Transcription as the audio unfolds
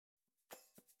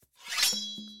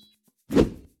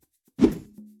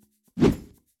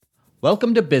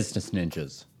Welcome to Business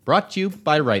Ninjas, brought to you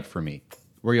by WriteForMe,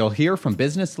 where you'll hear from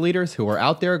business leaders who are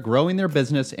out there growing their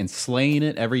business and slaying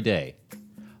it every day.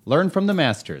 Learn from the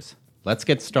masters. Let's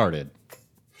get started.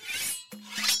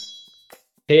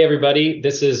 Hey everybody,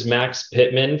 this is Max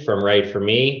Pittman from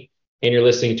WriteForMe, and you're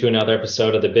listening to another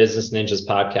episode of the Business Ninjas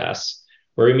podcast,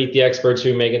 where we meet the experts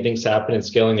who are making things happen and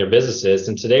scaling their businesses.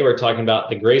 And today we're talking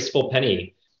about the Graceful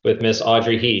Penny with Miss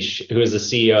Audrey Heesh, who is the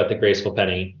CEO at the Graceful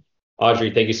Penny.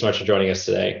 Audrey, thank you so much for joining us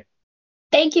today.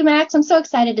 Thank you, Max. I'm so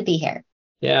excited to be here.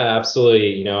 Yeah,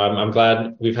 absolutely. You know, I'm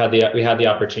glad we had the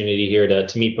opportunity here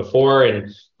to meet before,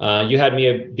 and you had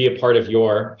me be a part of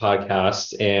your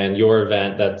podcast and your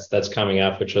event that's coming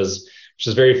up, which was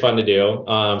very fun to do.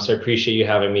 So I appreciate you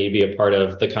having me be a part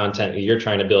of the content that you're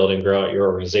trying to build and grow at your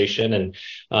organization. And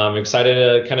I'm excited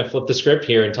to kind of flip the script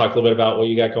here and talk a little bit about what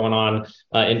you got going on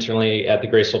internally at the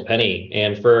Graceful Penny.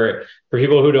 And for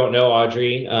people who don't know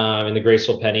Audrey, in the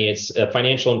Graceful Penny, it's a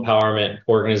financial empowerment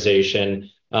organization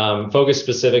focused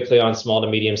specifically on small to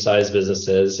medium-sized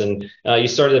businesses. And you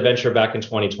started the venture back in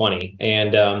 2020.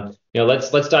 And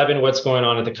let's dive into what's going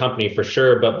on at the company for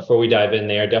sure. But before we dive in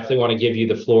there, I definitely want to give you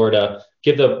the floor to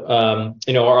give the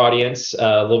our audience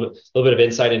a little bit of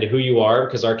insight into who you are,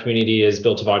 because our community is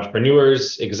built of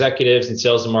entrepreneurs, executives, and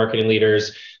sales and marketing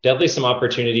leaders. Definitely some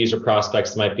opportunities or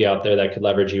prospects that might be out there that could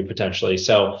leverage you potentially.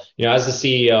 So, as the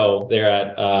CEO there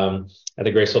at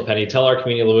the Graceful Penny, tell our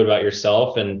community a little bit about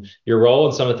yourself and your role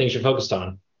and some of the things you're focused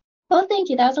on. Well, thank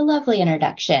you. That was a lovely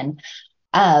introduction.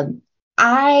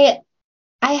 I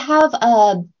have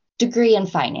a degree in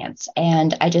finance,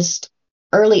 and I just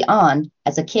early on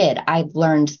as a kid, I've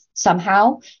learned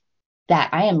somehow that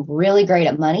I am really great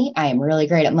at money. I am really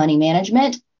great at money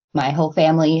management. My whole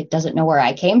family doesn't know where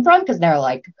I came from because they're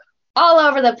like all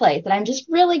over the place, and I'm just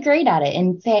really great at it.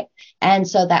 And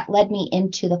so that led me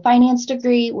into the finance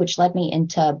degree, which led me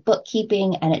into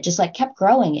bookkeeping, and it just kept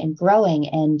growing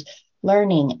and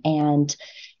learning. And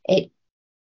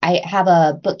I have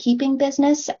a bookkeeping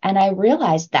business, and I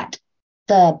realized that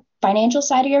the financial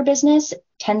side of your business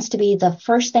tends to be the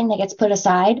first thing that gets put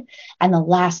aside and the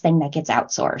last thing that gets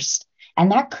outsourced.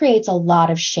 And that creates a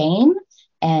lot of shame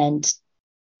and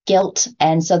guilt.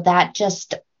 And so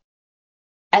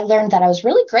I learned that I was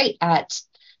really great at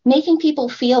making people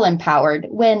feel empowered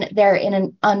when they're in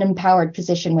an unempowered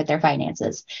position with their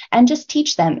finances, and just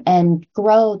teach them and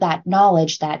grow that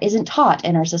knowledge that isn't taught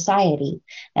in our society.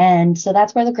 And so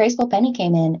that's where the Graceful Penny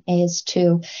came in, is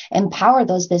to empower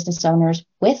those business owners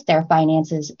with their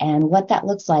finances and what that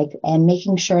looks like, and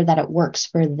making sure that it works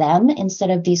for them instead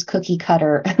of these cookie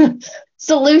cutter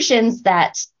solutions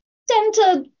that tend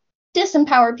to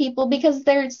disempower people because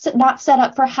they're not set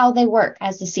up for how they work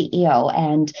as the CEO.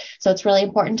 And so it's really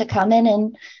important to come in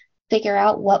and figure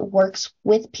out what works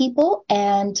with people.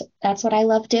 And that's what I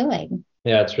love doing.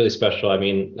 Yeah, it's really special. I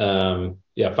mean,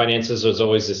 finances is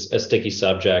always a sticky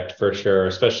subject for sure,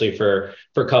 especially for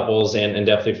couples and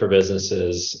definitely for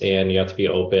businesses. And you have to be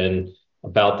open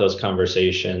about those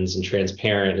conversations and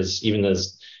transparent, even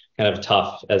as kind of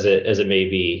tough as it may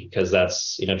be, because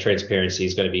that's, transparency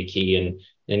is going to be key in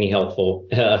any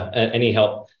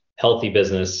healthy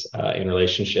business in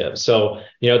relationship. So,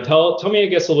 tell me, I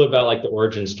guess, a little bit about the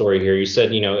origin story here. You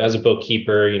said, as a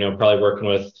bookkeeper, probably working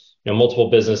with, multiple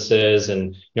businesses,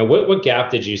 and, what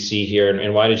gap did you see here,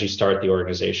 and why did you start the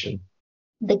organization?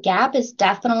 The gap is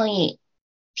definitely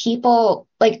people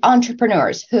like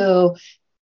entrepreneurs who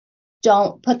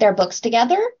don't put their books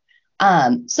together.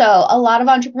 So a lot of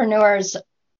entrepreneurs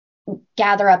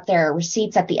gather up their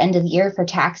receipts at the end of the year for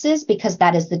taxes because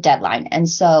that is the deadline. And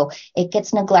so it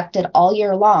gets neglected all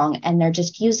year long, and they're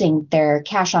just using their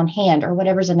cash on hand or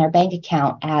whatever's in their bank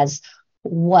account as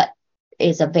what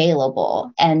is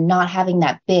available, and not having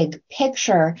that big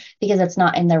picture because it's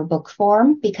not in their book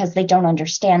form, because they don't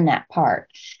understand that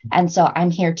part. And so I'm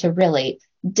here to really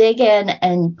dig in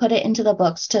and put it into the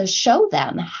books to show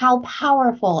them how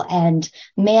powerful and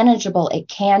manageable it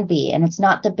can be. And it's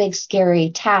not the big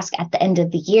scary task at the end of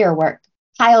the year where it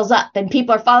piles up and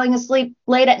people are falling asleep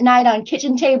late at night on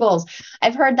kitchen tables.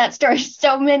 I've heard that story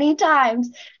so many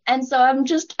times. And so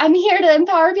I'm here to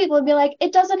empower people and be like,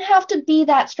 it doesn't have to be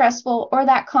that stressful or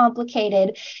that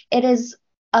complicated. It is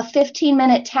a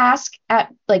 15-minute task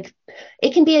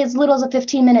it can be as little as a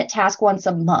 15-minute task once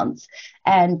a month.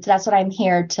 And that's what I'm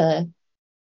here to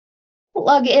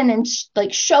plug in and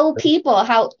show people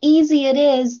how easy it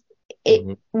is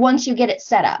once you get it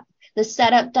set up. The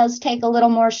setup does take a little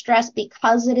more stress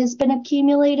because it has been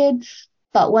accumulated,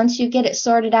 but once you get it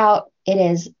sorted out, it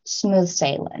is smooth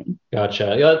sailing.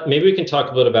 Gotcha. Yeah, maybe we can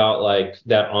talk a little about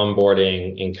that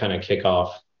onboarding and kind of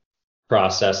kickoff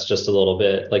process just a little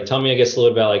bit. Tell me, I guess, a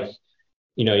little about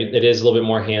it is a little bit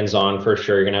more hands-on for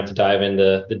sure. You're going to have to dive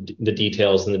into the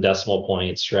details and the decimal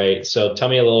points, right? So tell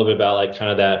me a little bit about like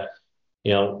kind of that,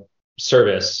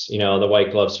 service, the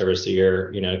white glove service that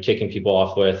you're, kicking people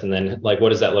off with. And then like, what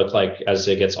does that look like as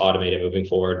it gets automated moving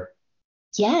forward?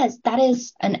 Yes, that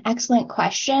is an excellent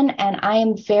question. And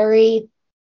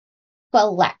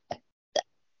well,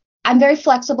 I'm very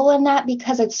flexible in that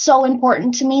because it's so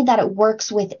important to me that it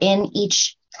works within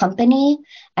each company.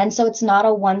 And so it's not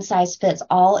a one size fits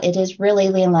all. It is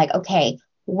really being like, okay,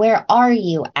 where are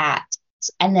you at?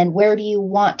 And then where do you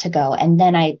want to go? And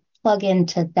then I plug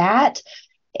into that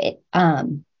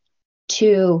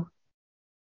to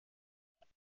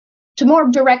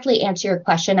more directly answer your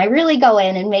question. I really go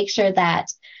in and make sure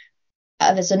that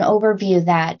as an overview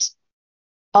that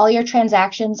all your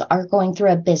transactions are going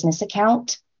through a business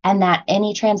account, and that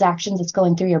any transactions that's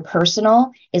going through your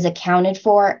personal is accounted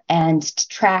for and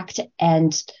tracked,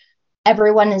 and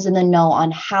everyone is in the know on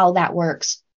how that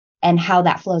works and how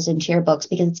that flows into your books,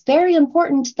 because it's very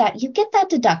important that you get that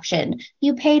deduction.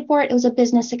 You paid for it. It was a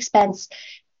business expense.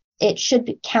 It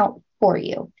should count for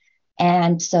you.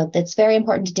 And so it's very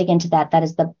important to dig into that. That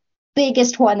is the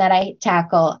biggest one that I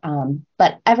tackle.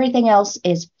 But everything else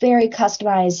is very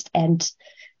customized. And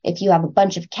if you have a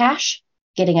bunch of cash,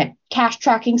 getting a cash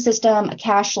tracking system, a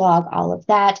cash log, all of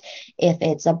that. If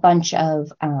it's a bunch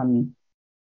of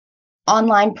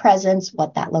online presence,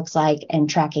 what that looks like, and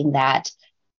tracking that,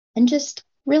 and just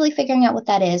really figuring out what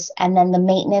that is. And then the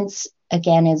maintenance,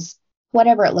 again, is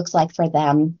whatever it looks like for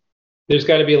them. There's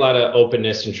got to be a lot of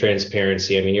openness and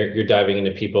transparency. I mean, you're diving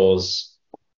into people's,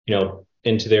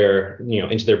 into their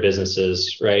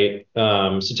businesses, right?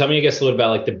 So tell me, I guess, a little about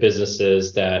like the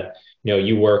businesses that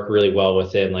you work really well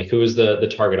within. Like, who is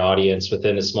the target audience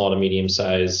within the small to medium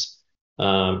size,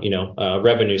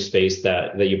 revenue space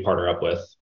that you partner up with?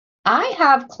 I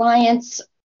have clients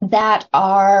that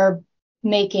are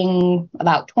making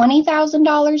about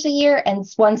 $20,000 a year, and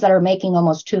ones that are making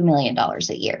almost $2 million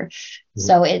a year. Mm-hmm.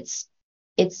 So it's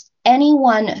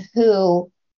anyone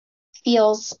who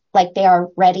feels like they are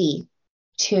ready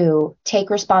to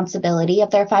take responsibility of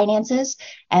their finances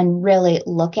and really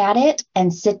look at it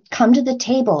and come to the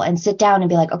table and sit down and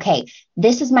be like, okay,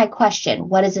 this is my question.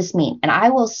 What does this mean? And I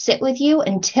will sit with you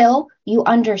until you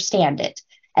understand it,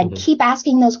 and keep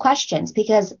asking those questions,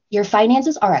 because your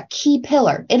finances are a key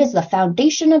pillar. It is the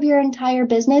foundation of your entire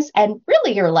business and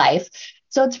really your life.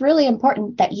 So it's really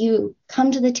important that you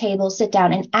come to the table, sit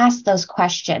down, and ask those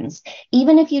questions,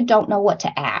 even if you don't know what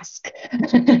to ask.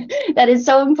 That is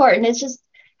so important.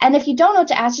 And if you don't know what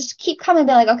to ask, just keep coming and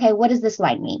be like, okay, what does this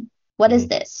line mean? What is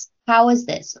this? How is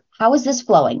this? How is this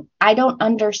flowing? I don't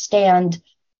understand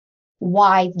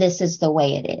why this is the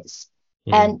way it is.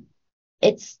 And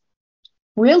it's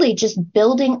really just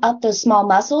building up those small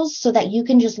muscles so that you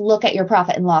can just look at your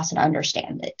profit and loss and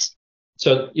understand it.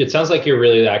 So it sounds like you're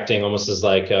really acting almost as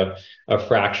like a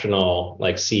fractional,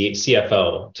 like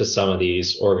CFO to some of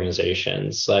these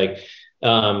organizations. Like,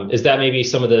 is that maybe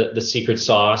some of the secret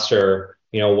sauce, or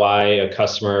why a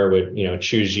customer would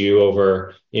choose you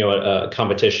over a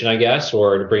competition, I guess,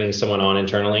 or bringing someone on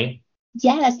internally?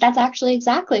 Yes, that's actually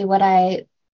exactly what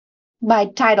my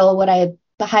title, what I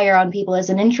hire on people,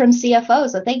 is an interim CFO.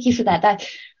 So thank you for that.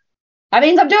 That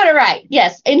means I'm doing it right.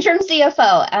 Yes, interim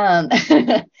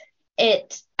CFO.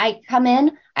 I come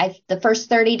in, the first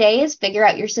 30 days, figure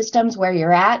out your systems, where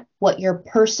you're at, what your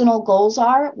personal goals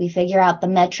are. We figure out the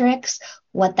metrics,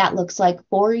 what that looks like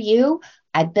for you.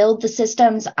 I build the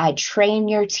systems. I train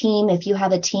your team if you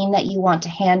have a team that you want to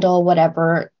handle,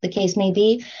 whatever the case may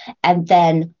be. And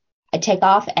then I take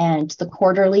off, and the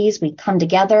quarterlies, we come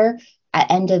together at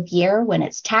end of year when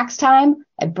it's tax time.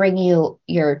 I bring you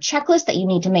your checklist that you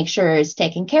need to make sure is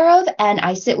taken care of, and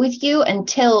I sit with you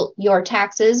until your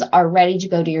taxes are ready to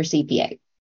go to your CPA.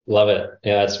 Love it.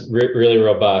 Yeah, it's really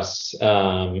robust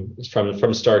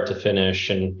from start to finish,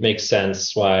 and makes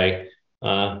sense why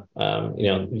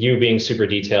you being super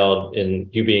detailed and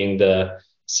you being the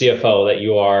CFO that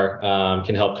you are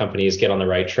can help companies get on the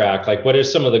right track. Like, what are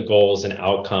some of the goals and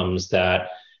outcomes that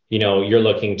you're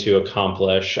looking to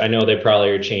accomplish? I know they probably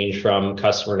are changed from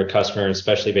customer to customer,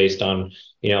 especially based on,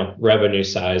 revenue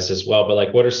size as well. But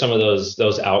like, what are some of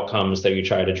those outcomes that you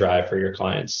try to drive for your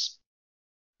clients?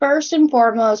 First and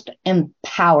foremost,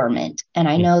 empowerment. And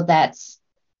I know that's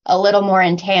a little more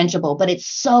intangible, but it's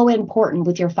so important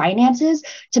with your finances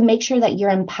to make sure that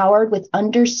you're empowered with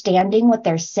understanding what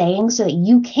they're saying so that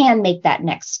you can make that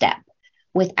next step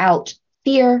without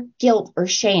fear, guilt, or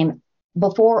shame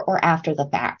before or after the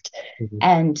fact.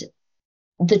 And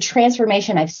the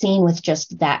transformation I've seen with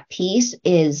just that piece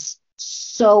is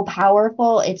so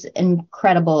powerful. It's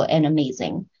incredible and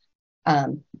amazing.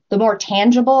 The more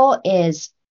tangible is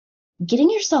getting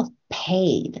yourself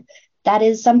paid. That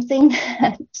is something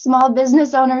that small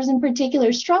business owners in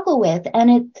particular struggle with.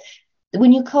 And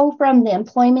when you go from the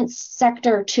employment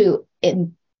sector to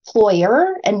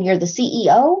employer and you're the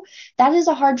CEO, that is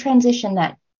a hard transition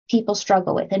that people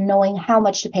struggle with, and knowing how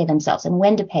much to pay themselves and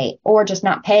when to pay, or just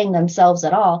not paying themselves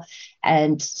at all.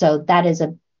 And so that is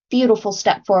a beautiful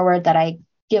step forward that I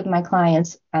give my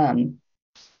clients. And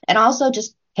also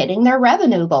just hitting their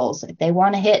revenue goals. If they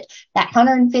want to hit that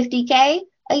 150K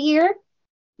a year,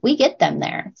 we get them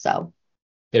there. So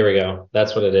there we go.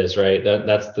 That's what it is, right?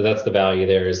 That's the value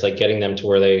there, is like getting them to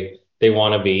where they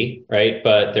want to be, right?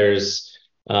 But there's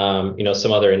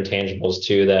some other intangibles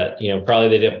too that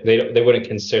probably they wouldn't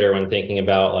consider when thinking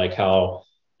about like how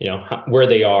where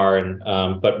they are,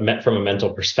 and but from a mental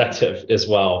perspective as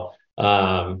well.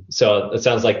 So it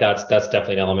sounds like that's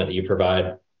definitely an element that you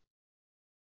provide.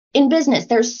 In business,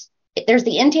 there's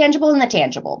the intangible and the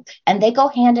tangible, and they go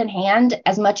hand in hand.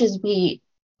 As much as we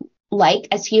like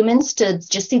as humans to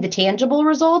just see the tangible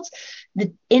results,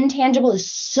 the intangible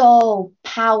is so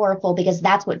powerful because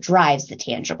that's what drives the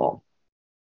tangible.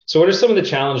 So what are some of the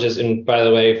challenges? And by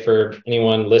the way, for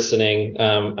anyone listening,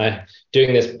 I'm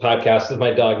doing this podcast with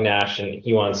my dog Nash, and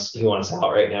he wants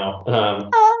out right now.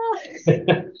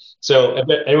 So if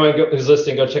anyone who's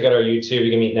listening, go check out our YouTube.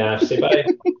 You can meet Nash. Say bye.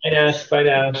 Bye, Nash. Bye,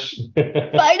 Nash.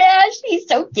 Bye, Nash. He's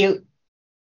so cute.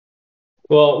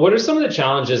 Well, what are some of the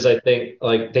challenges, I think,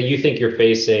 like that you think you're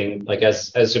facing, like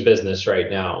as a business right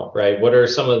now, right? What are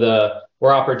some of the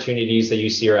opportunities that you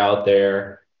see are out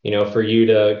there, for you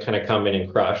to kind of come in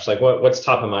and crush? Like what's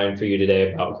top of mind for you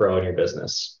today about growing your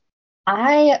business?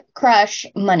 I crush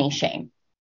money shame.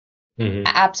 Mm-hmm.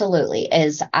 Absolutely.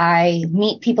 Is I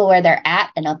meet people where they're at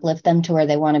and uplift them to where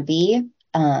they want to be.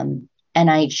 And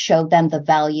I show them the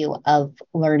value of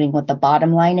learning what the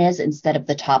bottom line is instead of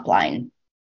the top line.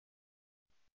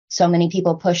 So many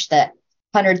people push the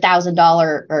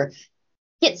 $100,000 or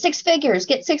get six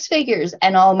figures.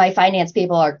 And all my finance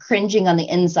people are cringing on the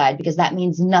inside because that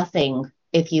means nothing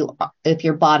if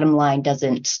your bottom line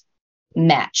doesn't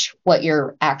match what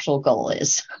your actual goal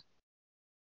is.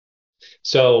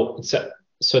 So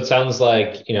it sounds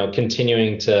like,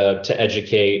 continuing to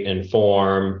educate and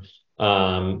inform,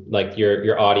 like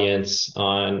your audience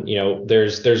on,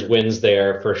 there's wins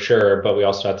there for sure, but we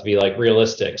also have to be like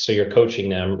realistic. So you're coaching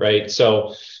them, right?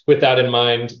 So with that in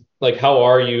mind, like, how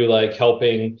are you like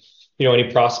helping,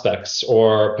 any prospects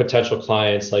or potential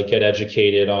clients like get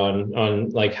educated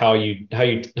on like how you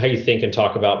think and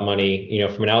talk about money,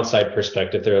 from an outside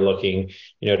perspective? They're looking,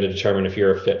 to determine if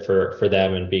you're a fit for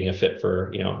them, and being a fit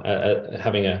for,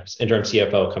 having an interim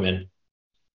CFO come in.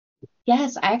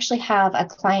 Yes, I actually have a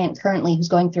client currently who's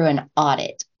going through an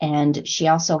audit, and she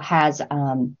also has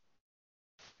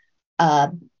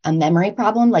a memory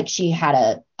problem. Like, she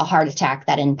had a heart attack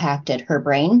that impacted her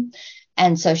brain.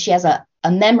 And so she has a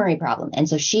memory problem. And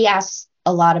so she asks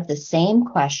a lot of the same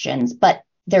questions, but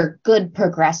they're good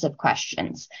progressive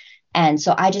questions. And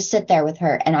so I just sit there with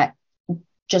her, and I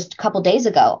just a couple days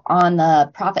ago on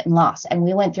the profit and loss, and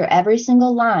we went through every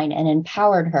single line and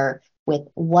empowered her with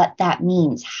what that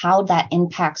means, how that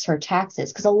impacts her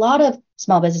taxes. Because a lot of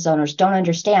small business owners don't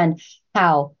understand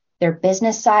how their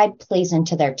business side plays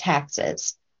into their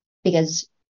taxes. Because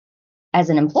as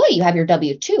an employee, you have your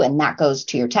W-2, and that goes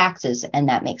to your taxes, and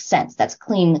that makes sense. That's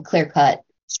clean, clear-cut,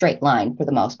 straight line for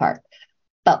the most part.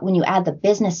 But when you add the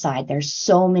business side, there's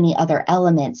so many other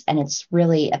elements, and it's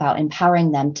really about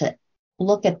empowering them to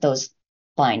look at those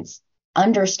lines,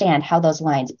 understand how those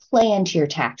lines play into your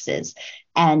taxes.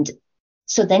 And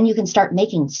so then you can start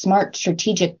making smart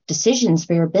strategic decisions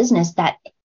for your business that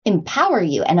empower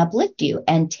you and uplift you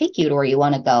and take you to where you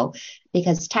want to go,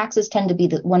 because taxes tend to be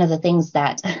one of the things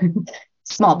that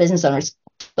small business owners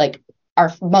like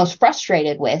are most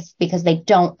frustrated with, because they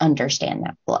don't understand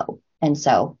that flow. And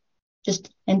so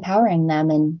just empowering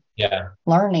them and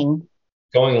learning.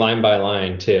 Going line by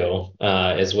line too,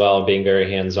 as well, being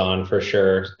very hands-on for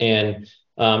sure. And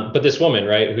but this woman,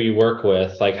 right, who you work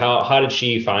with, like how did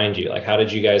she find you? Like, how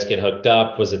did you guys get hooked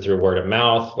up? Was it through word of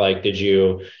mouth? Like, did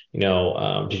you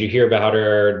hear about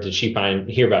her? Did she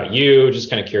hear about you? Just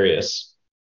kind of curious.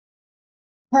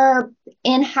 Her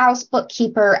in-house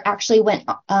bookkeeper actually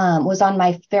was on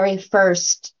my very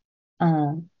first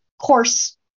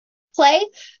course play.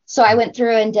 So I went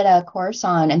through and did a course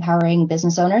on empowering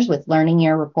business owners with learning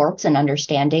your reports and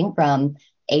understanding from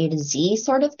A to Z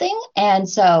sort of thing. And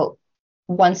so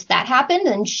once that happened,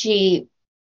 and she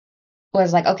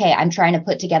was like, okay, I'm trying to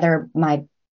put together my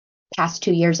past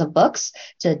 2 years of books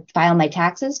to file my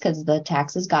taxes, because the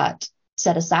taxes got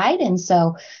set aside. And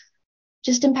so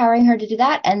just empowering her to do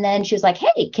that. And then she was like,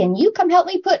 hey, can you come help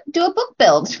me do a book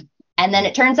build? And then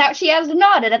it turns out she has an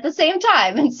audit at the same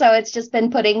time. And so it's just been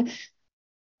putting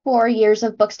 4 years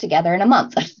of books together in a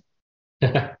month.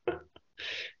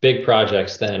 Big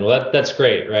projects then. Well, that's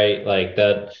great, right? Like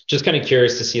that, just kind of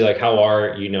curious to see like how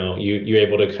are, you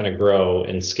able to kind of grow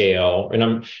and scale. And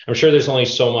I'm sure there's only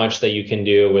so much that you can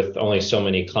do with only so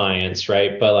many clients,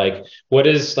 right? But like what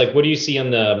do you see in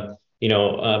the,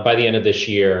 by the end of this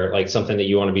year, like something that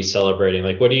you want to be celebrating?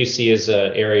 Like what do you see as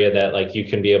an area that like you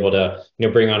can be able to,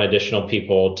 bring on additional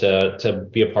people to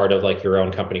be a part of like your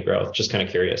own company growth? Just kind of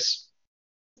curious.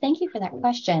 Thank you for that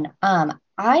question. I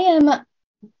am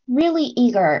really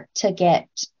eager to get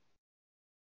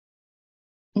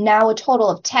now a total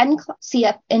of 10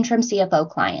 interim CFO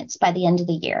clients by the end of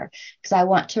the year, because I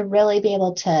want to really be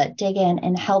able to dig in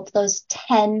and help those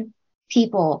 10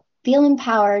 people feel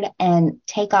empowered and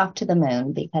take off to the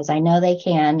moon, because I know they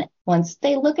can once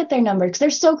they look at their numbers, because they're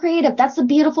so creative. That's the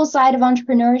beautiful side of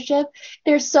entrepreneurship.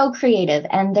 They're so creative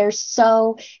and they're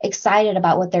so excited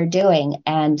about what they're doing,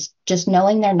 and just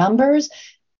knowing their numbers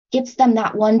gives them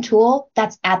that one tool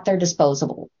that's at their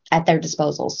disposal.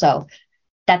 So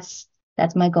that's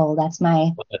my goal. That's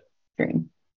my dream.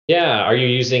 Yeah. Are you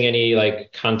using any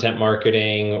like content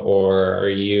marketing, or are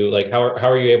you like, how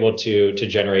are you able to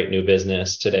generate new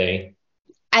business today?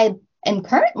 I am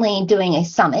currently doing a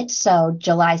summit. So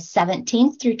July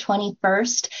 17th through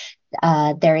 21st,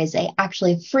 there is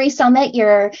actually free summit.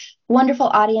 Your wonderful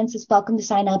audience is welcome to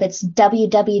sign up. It's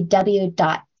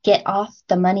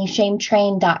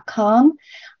www.getoffthemoneyshametrain.com.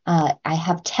 I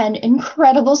have 10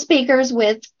 incredible speakers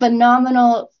with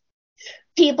phenomenal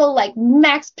people like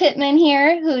Max Pittman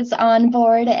here, who's on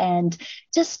board, and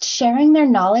just sharing their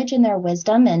knowledge and their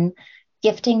wisdom and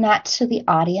gifting that to the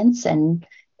audience. And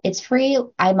it's free.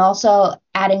 I'm also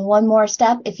adding one more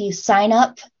step. If you sign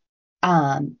up,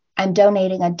 I'm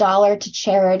donating $1 to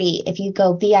charity. If you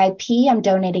go VIP, I'm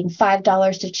donating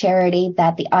 $5 to charity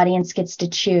that the audience gets to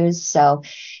choose. So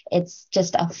it's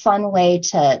just a fun way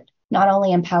to not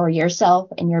only empower yourself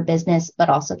and your business, but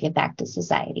also give back to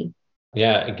society.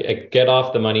 Yeah. Get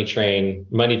off the money train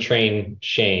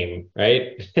shame,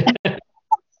 right?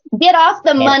 Get off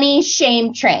the money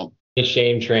shame train.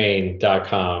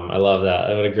 Shametrain.com. I love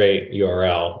that. What a great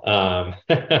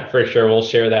URL. For sure. We'll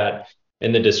share that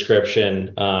in the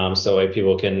description. So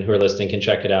people who are listening can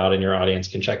check it out, and your audience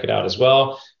can check it out as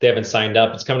well. If they haven't signed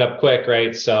up, it's coming up quick,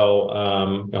 right?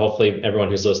 So hopefully everyone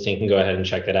who's listening can go ahead and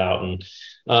check it out. And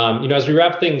as we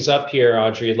wrap things up here,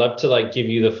 Audrey, I'd love to like give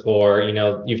you the floor.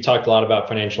 You've talked a lot about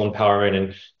financial empowerment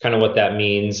and kind of what that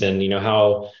means, and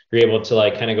how you're able to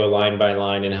like kind of go line by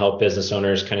line and help business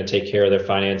owners kind of take care of their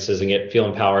finances and feel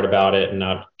empowered about it, and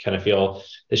not kind of feel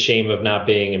the shame of not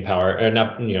being empowered, or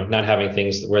not having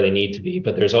things where they need to be.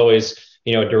 But there's always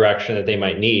a direction that they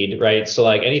might need, right? So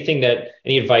like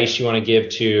any advice you want to give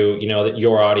to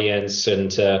your audience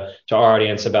and to our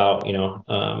audience about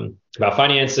about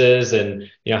finances, and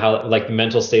how like the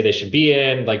mental state they should be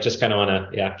in, like just kind of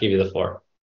want to give you the floor.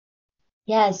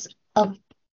 Yes.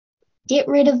 Get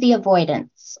rid of the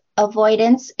avoidance.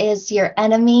 Avoidance is your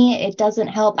enemy. It doesn't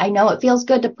help. I know it feels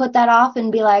good to put that off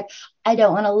and be like, I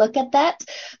don't want to look at that,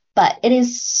 but it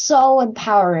is so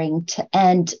empowering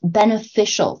and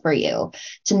beneficial for you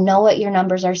to know what your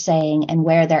numbers are saying and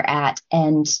where they're at.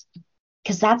 And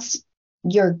because that's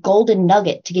your golden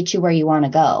nugget to get you where you want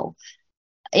to go.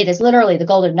 It is literally the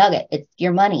golden nugget. It's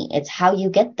your money. It's how you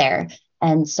get there.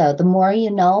 And so the more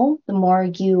you know, the more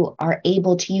you are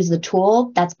able to use the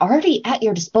tool that's already at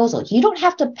your disposal. You don't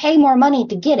have to pay more money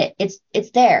to get it.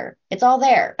 It's there. It's all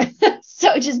there.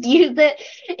 So just use it.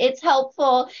 It's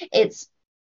helpful.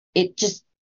 It just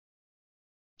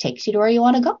takes you to where you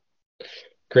want to go.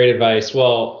 Great advice.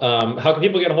 Well, how can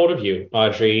people get a hold of you,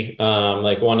 Audrey?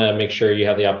 Want to make sure you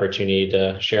have the opportunity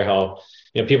to share how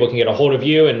people can get a hold of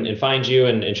you and find you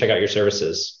and check out your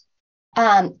services.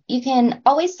 You can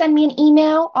always send me an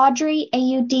email, Audrey,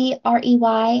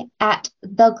 AUDREY, at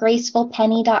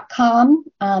thegracefulpenny.com.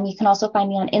 You can also find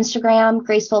me on Instagram,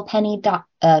 gracefulpenny,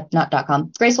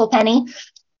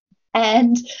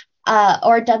 and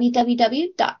or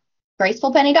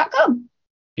www.gracefulpenny.com.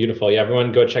 Beautiful. Yeah,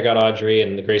 everyone go check out Audrey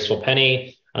and the Graceful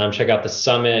Penny. Check out the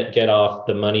summit, get off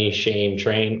the money shame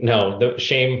train. No, the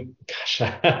shame. Gosh,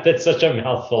 that's such a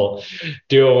mouthful.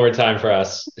 Do it one more time for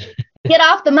us. Get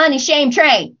off the money shame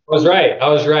train. I was right.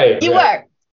 You were. I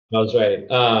was right.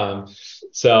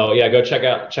 So yeah, go check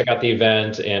out the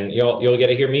event, and you'll get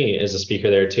to hear me as a speaker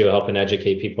there too, helping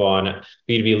educate people on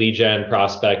B2B lead gen,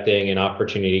 prospecting, and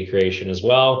opportunity creation as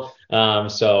well.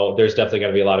 So there's definitely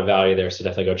going to be a lot of value there. So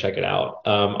definitely go check it out.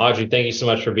 Audrey, thank you so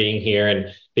much for being here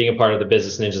and being a part of the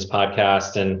Business Ninjas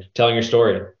podcast and telling your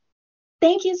story.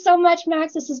 Thank you so much,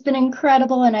 Max. This has been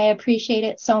incredible, and I appreciate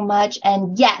it so much.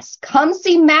 And yes, come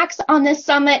see Max on this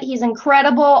summit. He's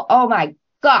incredible. Oh my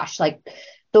gosh, like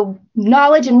the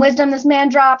knowledge and wisdom this man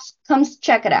drops. Come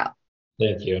check it out.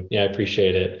 Thank you. Yeah, I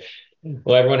appreciate it.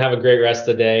 Well, everyone have a great rest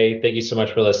of the day. Thank you so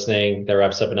much for listening. That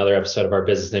wraps up another episode of our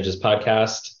Business Ninjas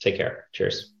podcast. Take care.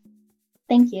 Cheers.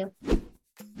 Thank you.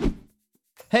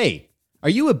 Hey, are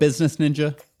you a business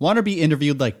ninja? Want to be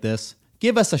interviewed like this?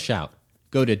 Give us a shout.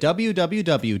 Go to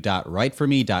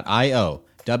www.writeforme.io,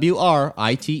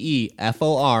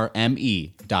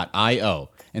 WriteForme.io,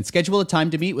 and schedule a time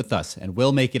to meet with us, and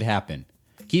we'll make it happen.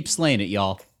 Keep slaying it,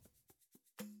 y'all.